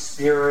grieved, his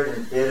spirit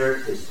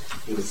embittered,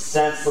 he was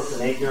senseless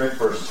and ignorant,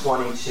 verse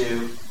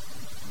 22.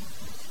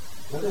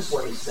 Notice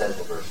what he says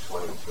in verse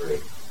 23.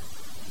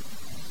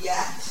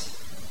 Yet,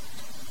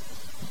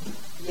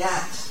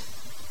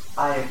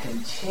 I am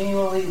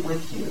continually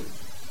with you.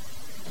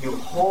 You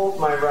hold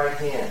my right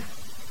hand.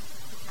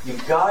 You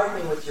guide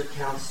me with your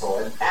counsel,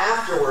 and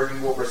afterward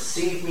you will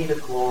receive me to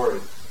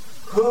glory.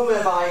 Whom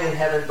have I in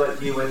heaven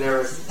but you? And there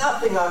is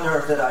nothing on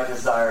earth that I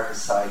desire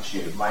besides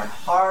you. My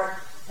heart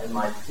and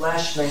my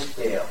flesh may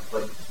fail,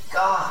 but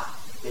God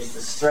is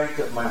the strength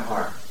of my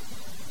heart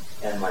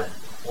and my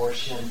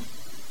portion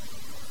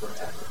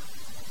forever.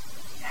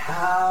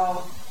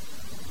 How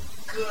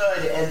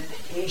good and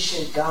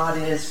patient God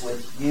is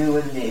with you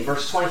and me.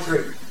 Verse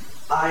 23,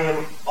 I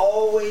am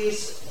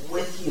always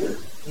with you.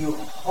 You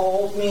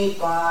hold me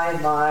by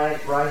my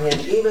right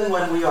hand. Even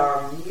when we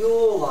are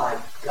mule-like,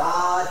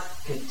 God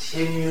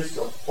continues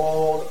to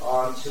hold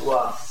on to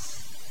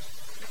us.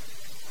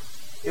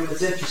 It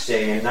was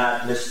interesting and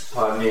not missed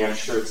upon me, I'm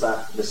sure it's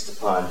not missed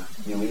upon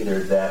you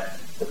either, that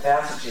the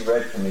passage you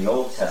read from the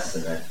Old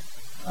Testament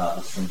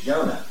was from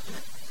Jonah,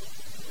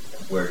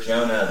 where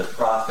Jonah the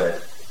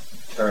prophet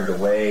turned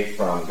away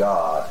from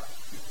God,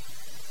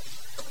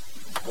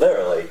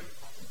 literally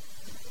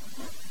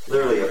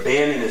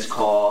abandoned his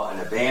call and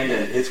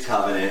abandoned his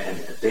covenant and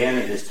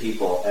abandoned his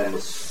people and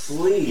was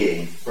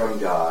fleeing from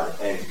God.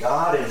 And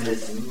God in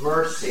his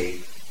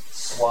mercy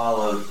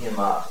swallowed him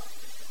up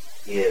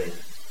in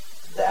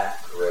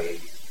that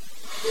great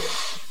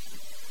fish.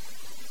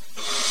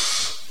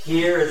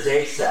 Here is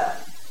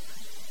Asaph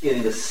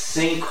in the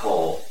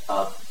sinkhole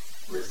of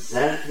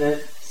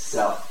resentment,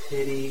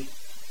 self-pity,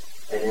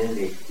 and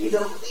envy. He's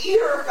a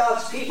leader of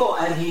God's people,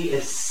 and he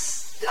is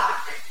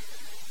stuck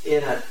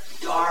in a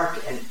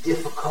dark and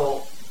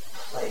difficult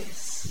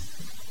place.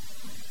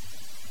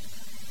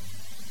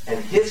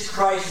 And his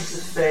crisis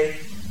of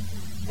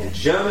faith, and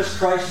Jonah's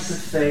crisis of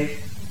faith,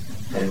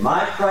 and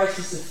my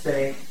crisis of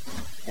faith,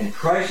 and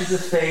crisis of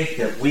faith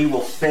that we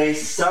will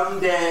face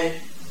someday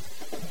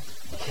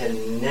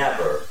can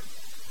never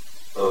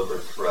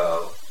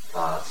overthrow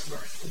God's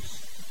mercies.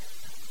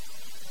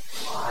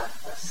 What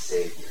a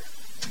Savior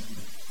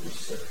we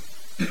serve.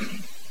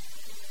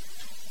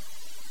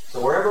 So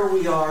wherever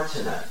we are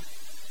tonight,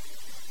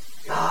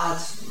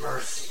 God's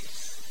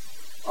mercies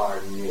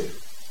are new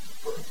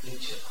for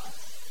each of us.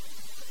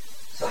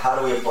 So how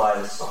do we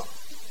apply this song?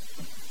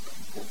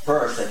 Well,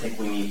 first, I think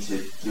we need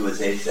to do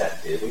as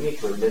Asaph did. We need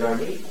to admit our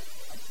need.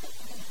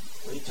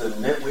 We need to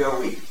admit we are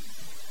weak.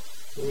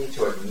 We need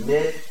to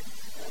admit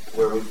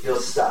where we feel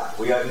stuck.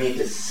 We need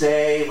to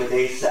say with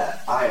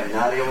Asaph, I am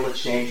not able to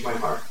change my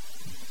heart.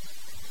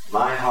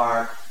 My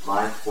heart,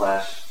 my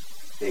flesh,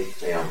 they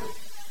fail me.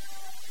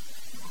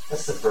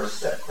 That's the first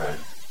step, friend.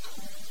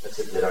 Let's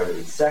admit our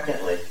need.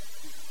 Secondly,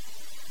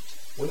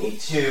 we need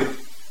to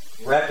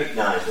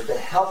recognize, with the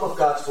help of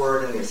God's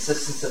Word and the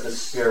assistance of the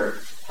Spirit,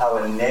 how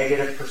a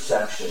negative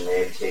perception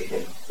may have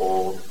taken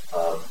hold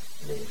of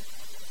me.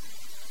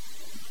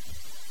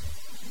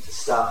 To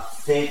stop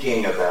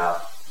thinking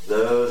about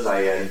those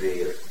I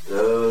envy or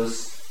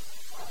those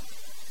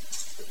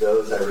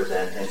I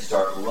resent and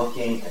start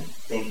looking and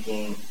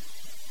thinking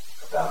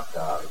about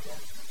God again.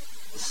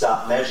 To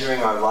stop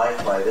measuring our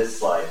life by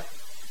this life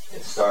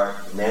and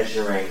start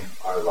measuring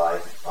our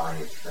life by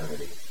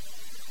eternity.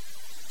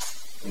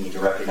 We need to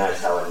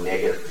recognize how a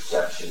negative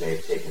perception may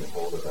have taken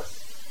hold of us.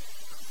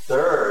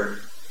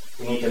 Third,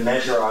 we need to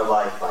measure our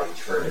life by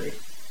eternity.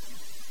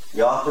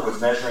 The author was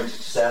measuring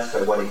success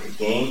by what he could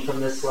gain from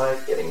this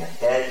life, getting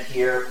ahead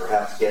here,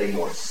 perhaps getting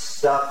more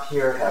stuff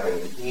here, having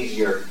an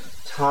easier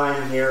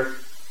time here.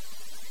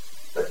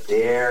 But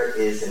there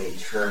is an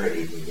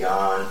eternity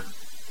beyond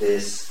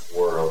this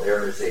world.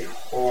 There is a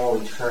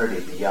whole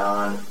eternity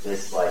beyond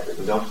this life. If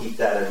we don't keep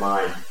that in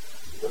mind,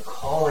 the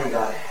calling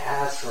God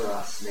has for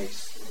us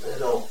makes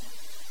little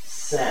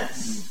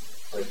sense.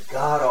 But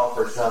God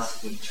offers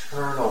us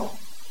eternal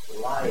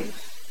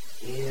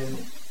life in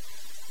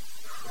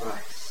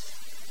Christ.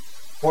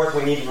 Fourth,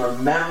 we need to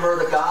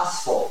remember the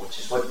gospel, which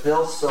is what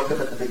Bill spoke of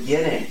at the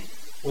beginning.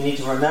 We need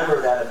to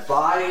remember that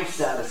abiding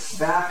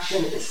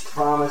satisfaction is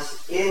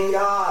promised in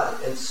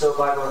God. And so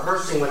by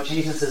rehearsing what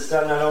Jesus has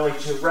done not only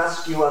to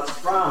rescue us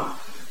from,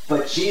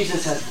 but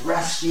Jesus has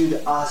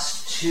rescued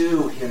us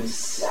to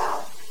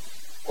himself.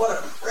 What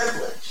a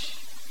privilege.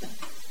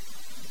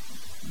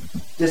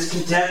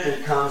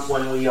 Discontentment comes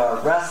when we are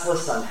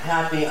restless,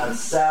 unhappy,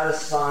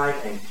 unsatisfied,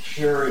 and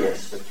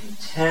curious. But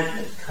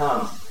contentment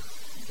comes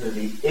through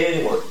the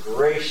inward,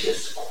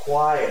 gracious,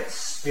 quiet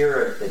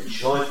spirit that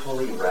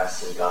joyfully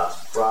rests in God's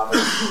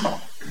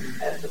providence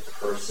and the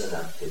person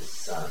of his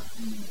Son.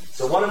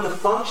 So one of the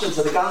functions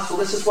of the gospel,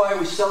 this is why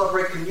we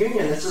celebrate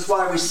communion. This is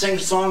why we sing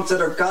songs that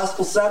are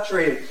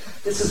gospel-saturated.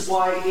 This is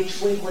why each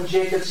week when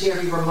Jacob's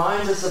here, he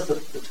reminds us of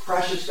the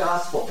precious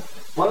gospel.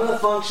 One of the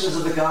functions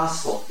of the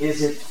gospel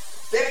is it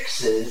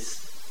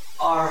fixes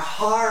our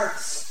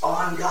hearts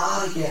on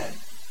God again.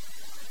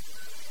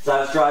 So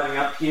I was driving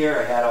up here,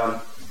 I had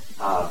on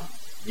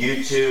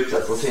YouTube, so I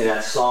was listening to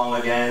that song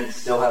again,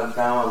 still haven't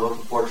found what I'm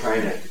looking for,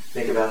 trying to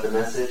think about the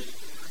message.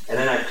 And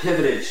then I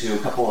pivoted to a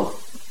couple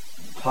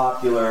of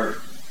popular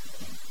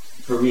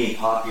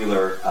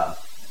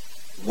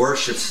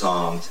worship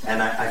songs,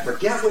 and I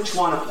forget which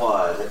one it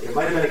was. It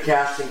might have been a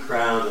Casting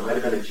Crowns, it might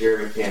have been a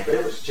Jeremy Camp, but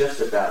it was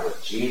just about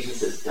what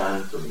Jesus has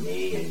done for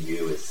me and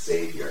you as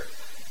Savior.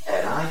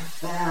 And I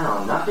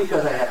found, not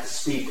because I have to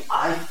speak,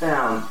 I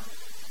found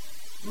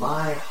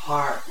my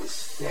heart was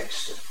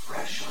fixed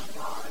afresh on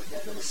God again.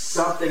 There was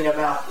something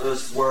about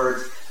those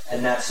words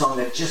and that song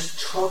that just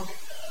took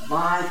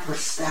my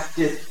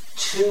perspective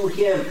to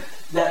him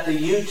that the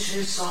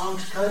U2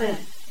 songs couldn't.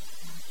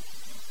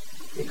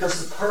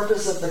 Because the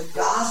purpose of the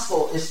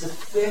gospel is to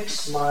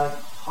fix my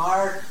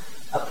heart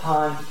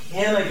upon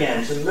him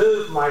again, to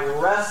move my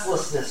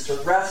restlessness to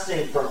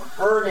resting, from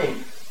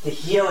hurting to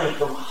healing,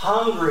 from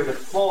hungry to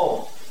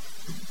full.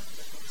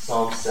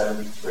 Psalm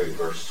 73,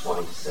 verse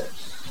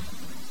 26.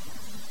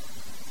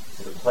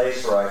 To the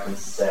place where I can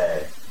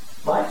say,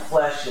 my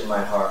flesh and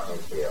my heart may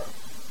fail,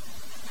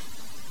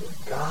 but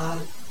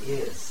God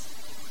is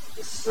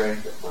the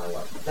strength of my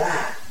life.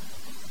 That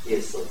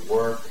is the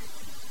work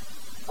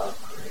of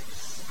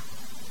grace.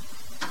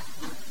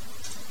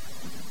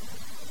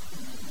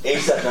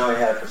 Asaph not only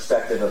had a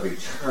perspective of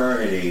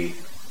eternity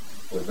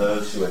with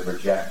those who had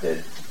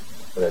rejected,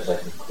 but as I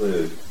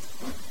conclude,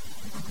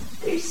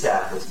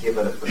 Asaph was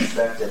given a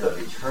perspective of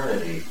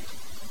eternity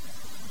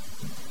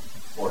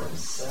for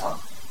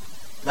himself.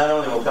 Not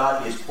only will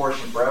God be his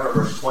portion forever,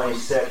 verse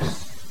 26,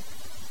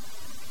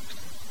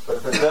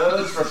 but for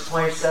those, verse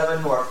 27,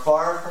 who are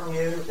far from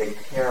you, they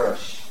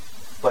perish.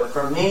 But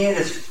for me it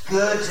is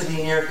good to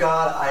be near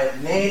God. I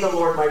have made the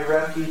Lord my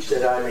refuge,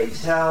 that I may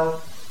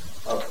tell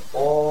of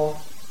all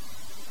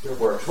your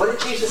works. What did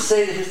Jesus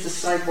say to his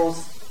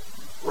disciples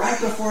right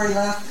before he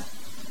left?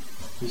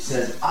 He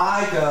says,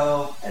 I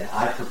go and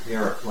I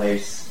prepare a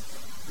place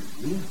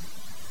for you.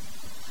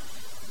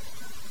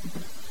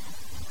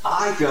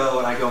 I go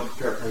and I go and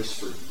prepare a place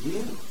for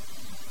you.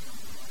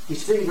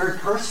 He's being very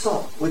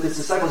personal with his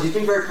disciples. He's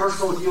being very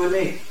personal with you and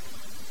me.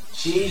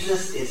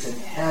 Jesus is in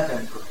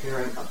heaven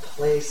preparing a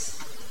place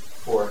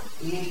for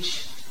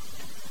each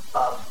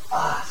of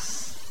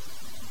us.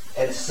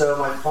 And so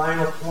my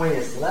final point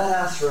is, let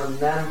us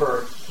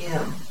remember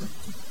him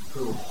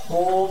who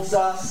holds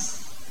us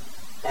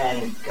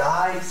and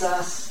guides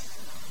us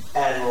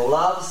and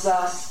loves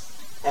us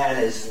and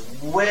is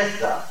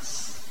with us.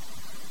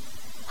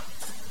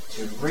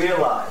 To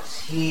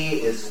realize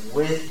he is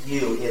with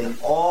you in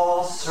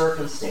all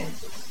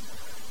circumstances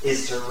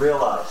is to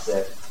realize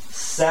that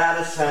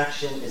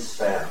satisfaction is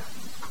found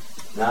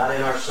not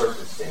in our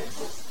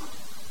circumstances,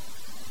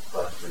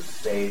 but through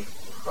faith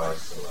in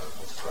Christ alone.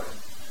 Let's pray.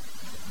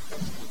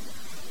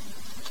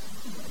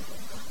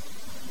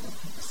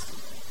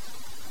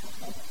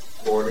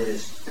 Lord, it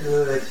is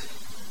good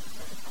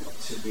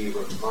to be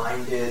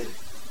reminded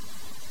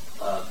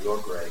of your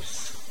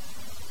grace.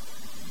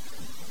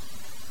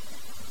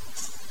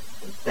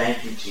 And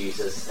thank you,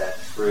 Jesus, that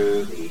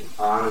through the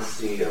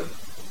honesty of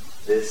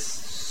this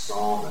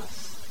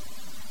psalmist,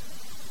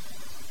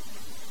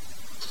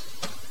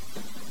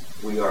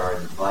 we are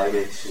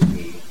invited to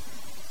be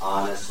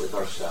honest with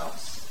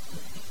ourselves.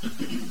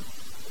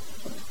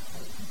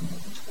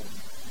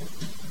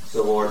 So,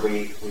 So, Lord,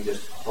 we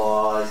just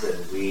pause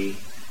and we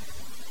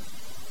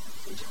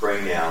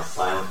pray now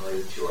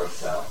silently to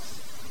ourselves.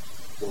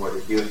 Lord,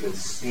 if you have been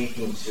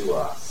speaking to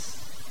us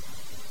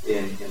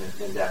in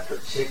that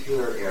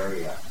particular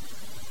area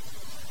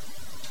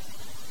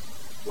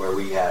where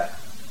we have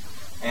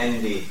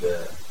envied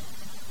the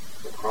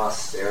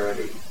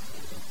prosperity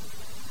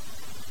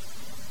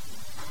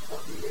of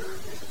the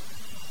arrogant,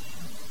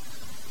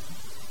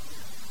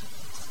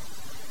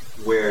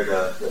 where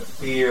the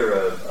fear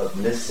of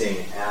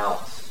missing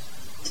out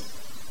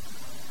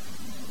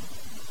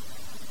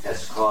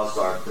has caused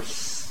our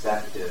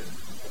perspective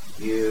of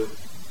you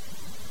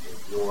and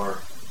your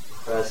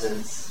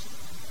presence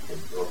and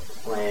your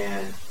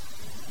plan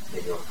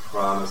and your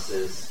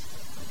promises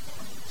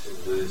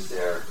to lose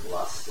their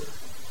luster.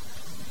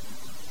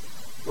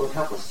 Lord,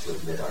 help us to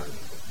admit our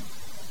need.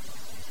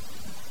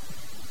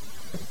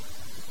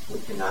 We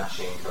cannot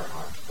change our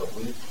heart, but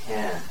we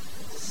can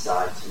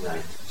decide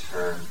tonight to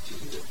turn to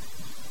you.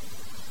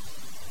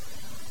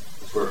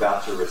 As we're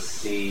about to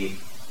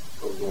receive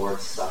the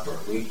Lord's Supper,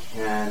 we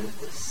can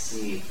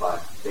receive by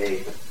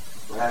faith a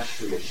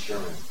fresh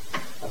reassurance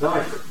of not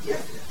only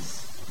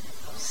forgiveness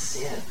of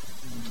sin,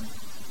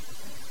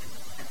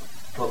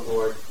 but,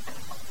 Lord,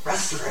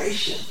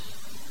 restoration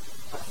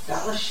of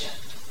fellowship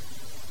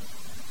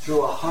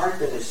through a heart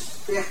that is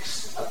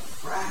fixed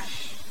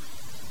afresh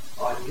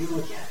on you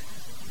again,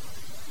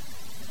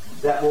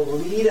 that will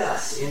lead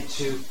us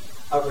into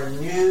a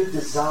renewed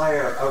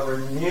desire, a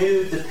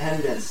renewed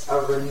dependence,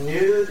 a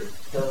renewed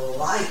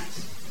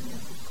delight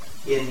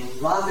in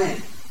loving,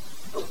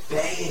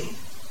 obeying,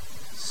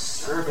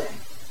 serving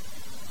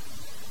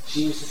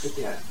Jesus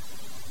again.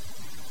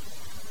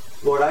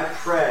 Lord, I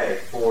pray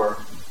for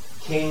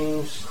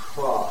King's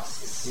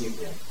Cross this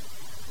evening,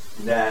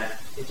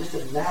 that in just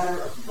a matter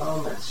of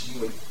moments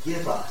you would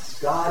give us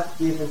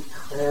God-given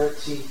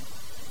clarity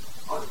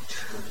on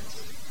eternity.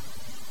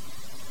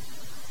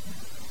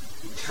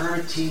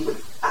 Eternity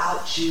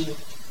without you,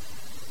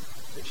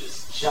 which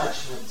is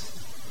judgment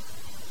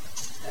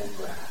and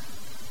wrath.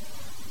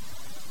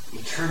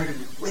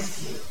 Eternity with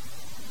you,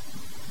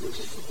 which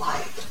is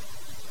life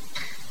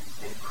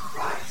in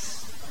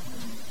Christ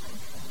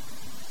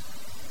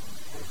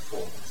and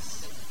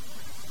fullness.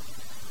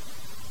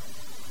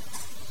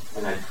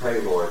 And I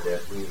pray, Lord,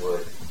 that we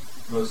would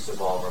most of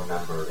all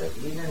remember that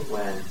even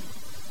when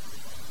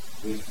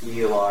we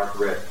feel our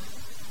grip,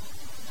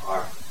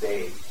 our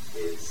faith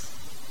is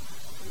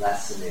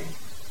lessening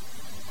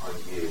on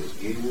you,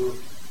 you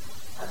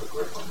have a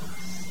grip on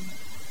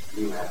us.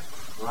 You have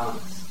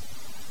promised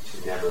to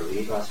never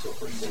leave us or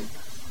forsake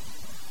us.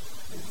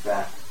 In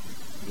fact,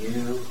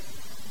 you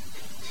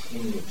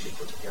continue to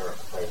prepare a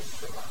place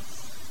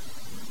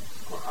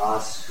for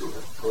us who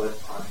have put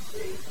our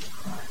faith in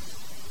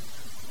Christ,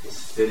 his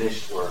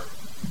finished work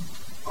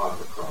on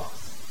the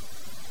cross,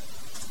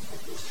 and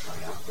his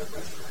triumphant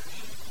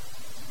resurrection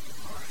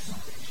for our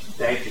salvation.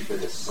 Thank you for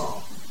this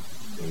song.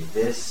 May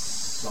this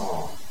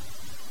song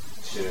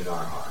tune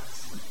our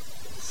hearts to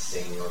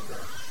sing your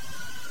praise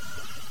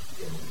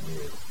in a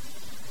new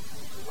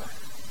way.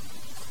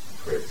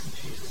 Praise in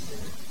Jesus'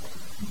 name.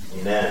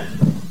 Amen.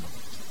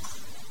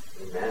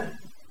 Amen.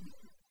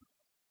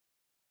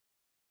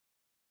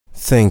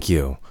 Thank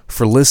you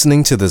for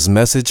listening to this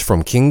message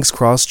from King's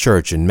Cross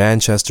Church in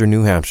Manchester,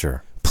 New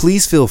Hampshire.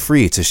 Please feel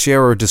free to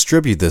share or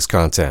distribute this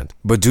content,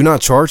 but do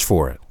not charge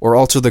for it or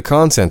alter the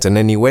content in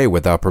any way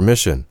without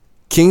permission.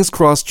 King's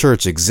Cross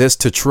Church exists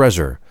to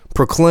treasure,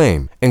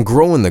 proclaim, and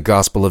grow in the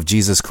gospel of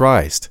Jesus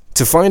Christ.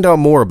 To find out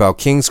more about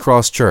King's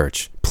Cross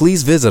Church,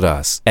 please visit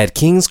us at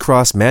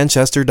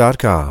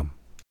kingscrossmanchester.com.